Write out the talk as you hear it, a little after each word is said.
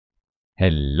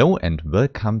Hello and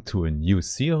welcome to a new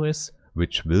series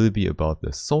which will be about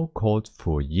the so-called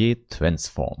Fourier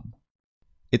Transform.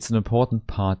 It's an important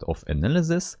part of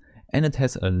analysis and it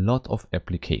has a lot of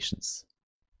applications.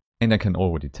 And I can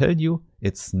already tell you,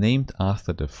 it's named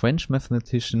after the French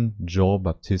mathematician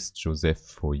Jean-Baptiste Joseph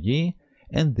Fourier,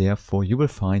 and therefore you will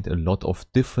find a lot of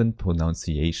different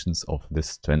pronunciations of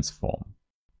this transform.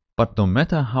 But no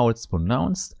matter how it's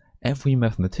pronounced, every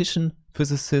mathematician,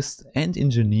 physicist and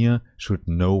engineer should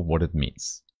know what it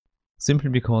means. Simply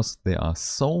because there are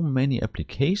so many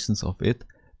applications of it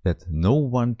that no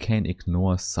one can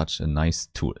ignore such a nice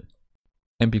tool.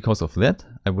 And because of that,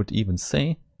 I would even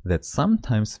say that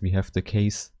sometimes we have the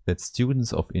case that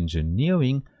students of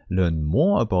engineering learn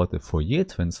more about the Fourier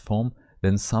transform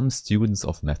than some students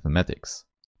of mathematics.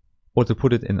 Or to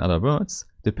put it in other words,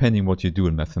 depending what you do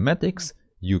in mathematics,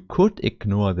 you could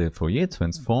ignore the Fourier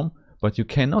transform, but you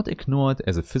cannot ignore it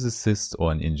as a physicist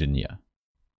or an engineer.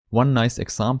 One nice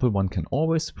example one can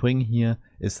always bring here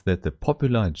is that the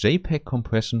popular JPEG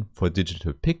compression for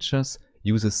digital pictures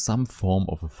uses some form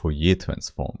of a Fourier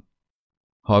transform.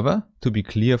 However, to be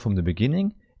clear from the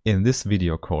beginning, in this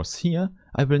video course here,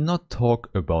 I will not talk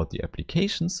about the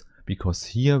applications because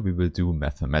here we will do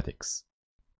mathematics.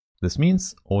 This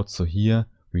means also here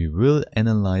we will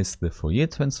analyze the Fourier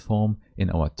transform in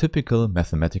our typical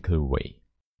mathematical way.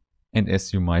 And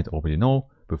as you might already know,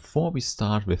 before we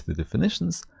start with the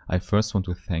definitions, I first want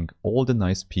to thank all the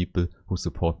nice people who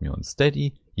support me on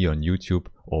Steady, here on YouTube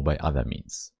or by other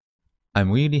means.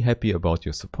 I'm really happy about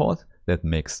your support that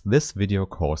makes this video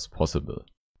course possible.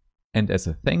 And as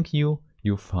a thank you,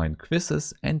 you'll find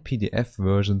quizzes and PDF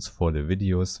versions for the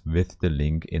videos with the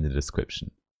link in the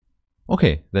description.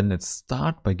 Okay, then let's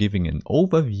start by giving an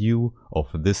overview of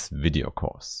this video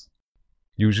course.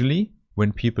 Usually,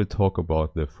 when people talk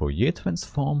about the Fourier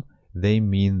transform, they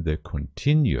mean the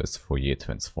continuous Fourier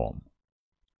transform.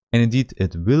 And indeed,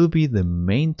 it will be the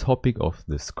main topic of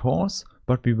this course,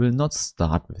 but we will not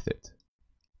start with it.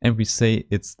 And we say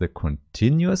it's the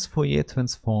continuous Fourier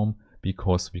transform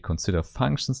because we consider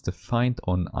functions defined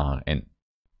on Rn.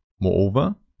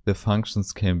 Moreover, the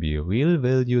functions can be real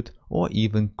valued or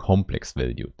even complex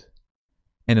valued.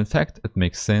 And in fact, it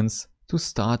makes sense to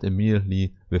start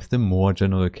immediately with the more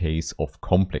general case of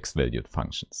complex valued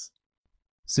functions.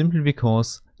 Simply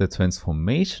because the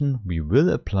transformation we will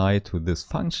apply to this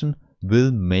function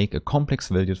will make a complex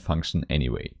valued function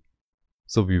anyway.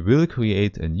 So we will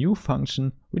create a new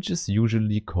function which is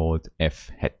usually called f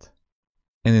hat.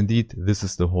 And indeed, this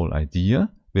is the whole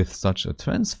idea. With such a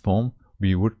transform,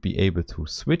 we would be able to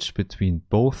switch between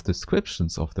both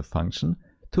descriptions of the function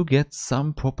to get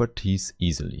some properties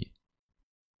easily.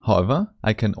 However,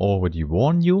 I can already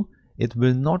warn you, it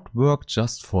will not work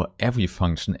just for every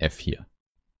function f here.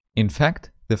 In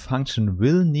fact, the function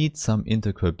will need some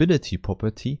integrability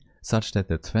property such that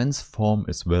the transform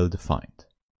is well defined.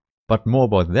 But more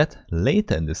about that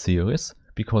later in the series,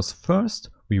 because first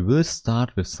we will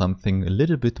start with something a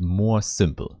little bit more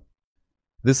simple.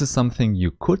 This is something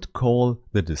you could call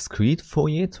the discrete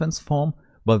Fourier transform,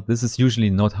 but this is usually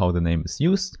not how the name is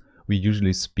used. We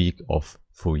usually speak of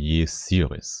Fourier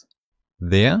Series.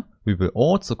 There we will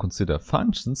also consider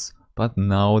functions, but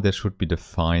now they should be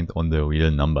defined on the real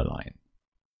number line.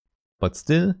 But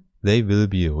still, they will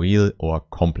be real or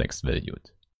complex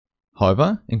valued.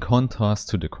 However, in contrast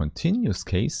to the continuous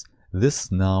case,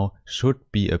 this now should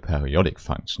be a periodic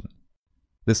function.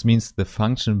 This means the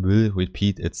function will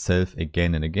repeat itself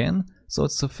again and again, so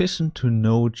it's sufficient to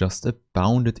know just a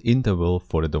bounded interval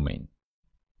for the domain.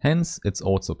 Hence, it's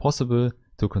also possible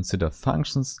to consider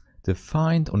functions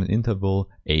defined on an interval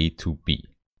a to b.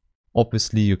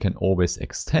 Obviously, you can always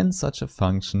extend such a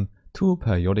function to a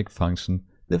periodic function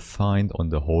defined on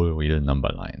the whole real number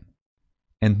line.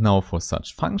 And now for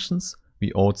such functions,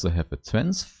 we also have a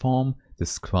transform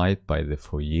described by the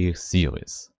Fourier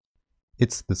series.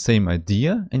 It's the same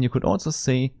idea, and you could also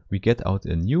say we get out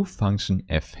a new function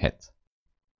f hat.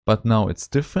 But now it's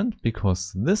different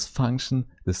because this function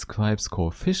describes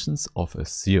coefficients of a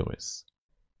series.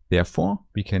 Therefore,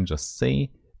 we can just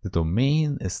say the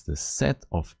domain is the set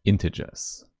of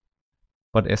integers.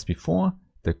 But as before,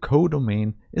 the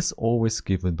codomain is always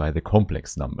given by the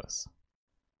complex numbers.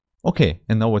 Okay,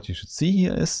 and now what you should see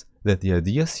here is that the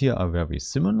ideas here are very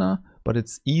similar, but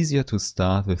it's easier to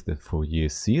start with the Fourier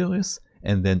series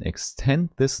and then extend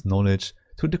this knowledge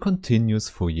to the continuous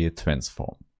Fourier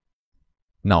transform.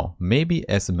 Now, maybe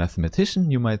as a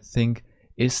mathematician you might think,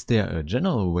 is there a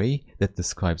general way that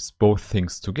describes both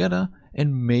things together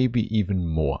and maybe even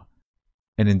more?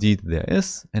 And indeed there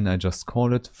is, and I just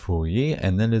call it Fourier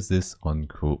analysis on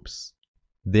groups.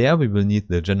 There we will need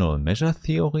the general measure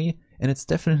theory, and it's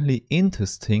definitely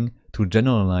interesting to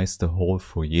generalize the whole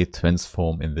Fourier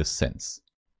transform in this sense.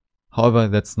 However,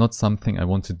 that's not something I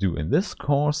want to do in this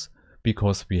course,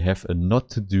 because we have a lot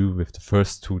to do with the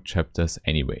first 2 chapters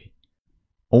anyway.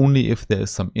 Only if there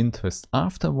is some interest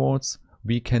afterwards,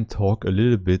 we can talk a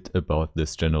little bit about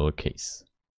this general case.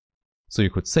 So you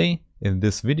could say, in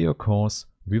this video course,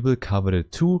 we will cover the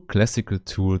 2 classical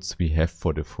tools we have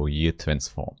for the Fourier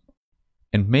transform.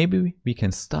 And maybe we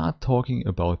can start talking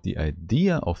about the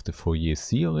idea of the Fourier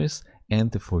series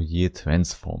and the Fourier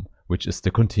transform, which is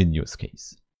the continuous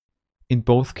case. In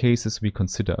both cases we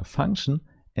consider a function,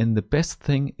 and the best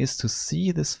thing is to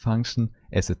see this function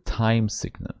as a time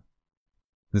signal.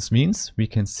 This means we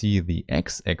can see the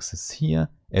x-axis here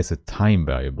as a time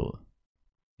variable.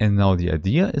 And now the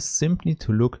idea is simply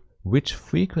to look which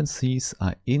frequencies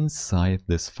are inside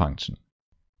this function.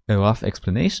 A rough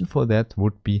explanation for that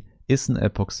would be, is an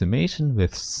approximation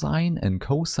with sine and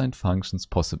cosine functions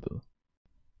possible?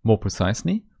 More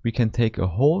precisely, we can take a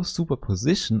whole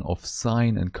superposition of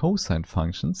sine and cosine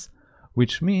functions,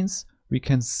 which means we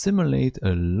can simulate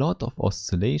a lot of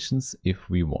oscillations if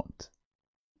we want.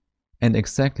 And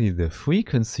exactly the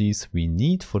frequencies we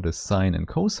need for the sine and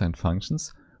cosine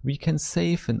functions we can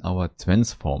save in our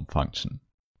transform function.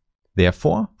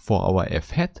 Therefore, for our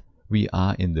f hat, we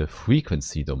are in the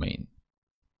frequency domain.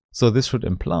 So this should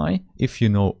imply, if you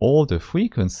know all the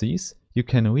frequencies, you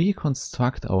can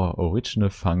reconstruct our original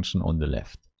function on the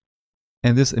left.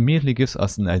 And this immediately gives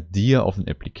us an idea of an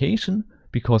application,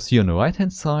 because here on the right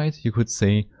hand side you could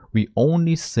say we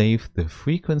only save the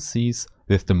frequencies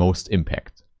with the most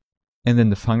impact. And then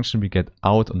the function we get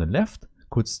out on the left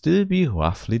could still be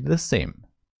roughly the same.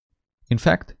 In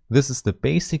fact, this is the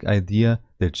basic idea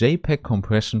the JPEG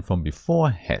compression from before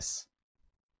has.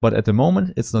 But at the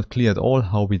moment it's not clear at all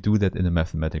how we do that in a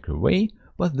mathematical way,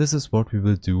 but this is what we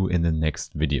will do in the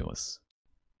next videos.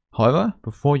 However,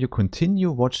 before you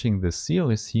continue watching this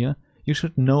series here, you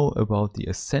should know about the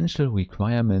essential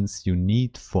requirements you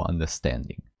need for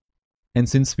understanding. And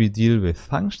since we deal with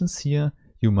functions here,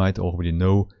 you might already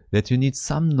know that you need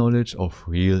some knowledge of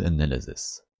real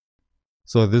analysis.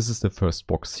 So this is the first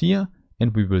box here,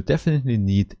 and we will definitely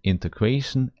need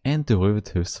integration and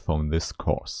derivatives from this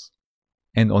course.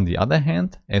 And on the other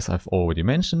hand, as I've already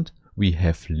mentioned, we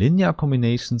have linear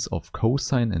combinations of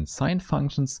cosine and sine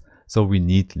functions, so we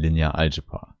need linear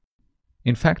algebra.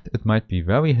 In fact, it might be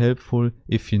very helpful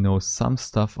if you know some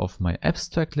stuff of my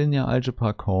abstract linear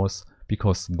algebra course,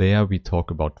 because there we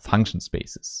talk about function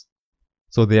spaces.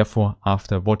 So therefore,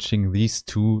 after watching these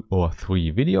 2 or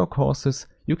 3 video courses,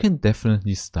 you can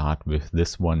definitely start with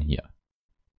this one here.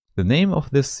 The name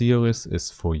of this series is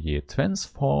Fourier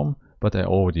Transform, but I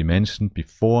already mentioned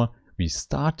before we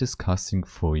start discussing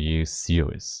Fourier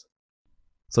Series.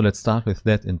 So let's start with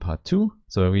that in part 2,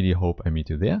 so I really hope I meet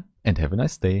you there, and have a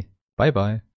nice day. Bye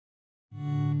bye.